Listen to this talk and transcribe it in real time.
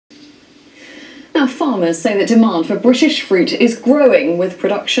Now, farmers say that demand for British fruit is growing, with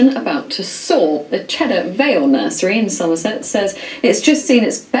production about to soar. The Cheddar Vale Nursery in Somerset says it's just seen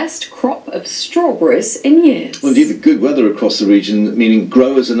its best crop of strawberries in years. Well, indeed, the good weather across the region, meaning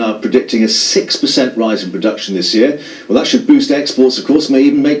growers are now predicting a 6% rise in production this year. Well, that should boost exports, of course, may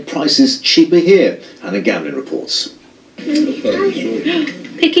even make prices cheaper here. Hannah Gamlin reports.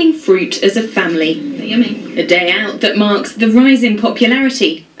 Picking fruit as a family. Yummy. A day out that marks the rise in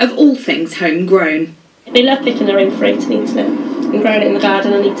popularity of all things homegrown. They love picking their own fruit and eating it, and growing it in the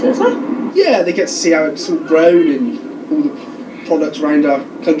garden and eating it as well. Yeah, they get to see how it's all grown and all the products around our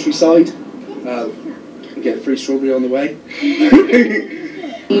countryside. We get a free strawberry on the way.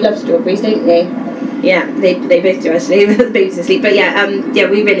 You love strawberries, don't you? Yeah, they both do actually. The baby's asleep, but yeah,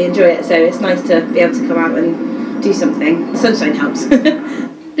 we really enjoy it. So it's nice to be able to come out and do something. Sunshine helps.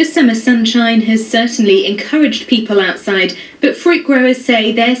 The summer sunshine has certainly encouraged people outside, but fruit growers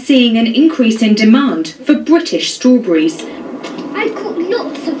say they're seeing an increase in demand for British strawberries. I got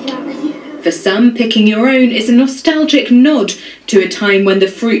lots of that. For some, picking your own is a nostalgic nod to a time when the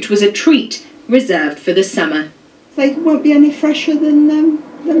fruit was a treat reserved for the summer. They won't be any fresher than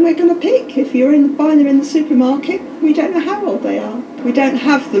we're going to pick. If you're buying them in the supermarket, we don't know how old they are. We don't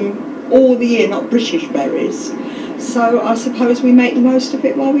have them all the year, not British berries. So I suppose we make the most of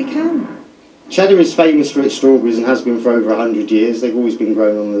it while we can. Cheddar is famous for its strawberries and has been for over 100 years. They've always been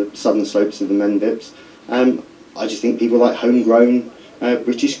grown on the southern slopes of the Mendips. I just think people like homegrown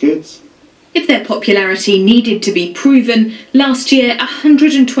British goods. If their popularity needed to be proven, last year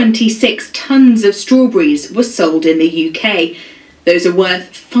 126 tonnes of strawberries were sold in the UK. Those are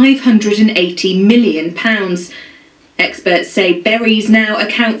worth £580 million. Experts say berries now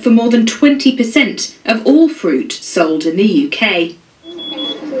account for more than 20% of all fruit sold in the UK.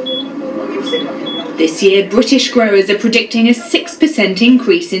 This year, British growers are predicting a 6%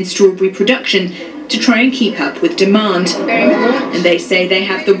 increase in strawberry production to try and keep up with demand. And they say they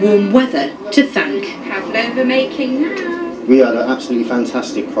have the warm weather to thank. Pavlova making now. We had an absolutely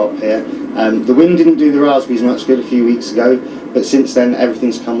fantastic crop here. The wind didn't do the raspberries much good a few weeks ago, but since then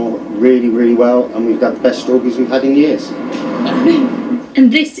everything's come on really, really well, and we've got the best strawberries we've had in years.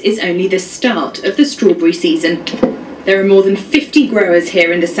 And this is only the start of the strawberry season. There are more than 50 growers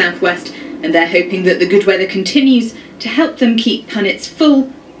here in the southwest, and they're hoping that the good weather continues to help them keep punnets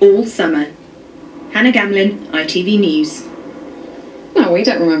full all summer. Hannah Gamlin, ITV News. No, we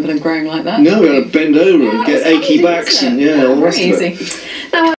don't remember them growing like that. No, we had to bend over and get achy backs and all the rest of it. Easy. Now,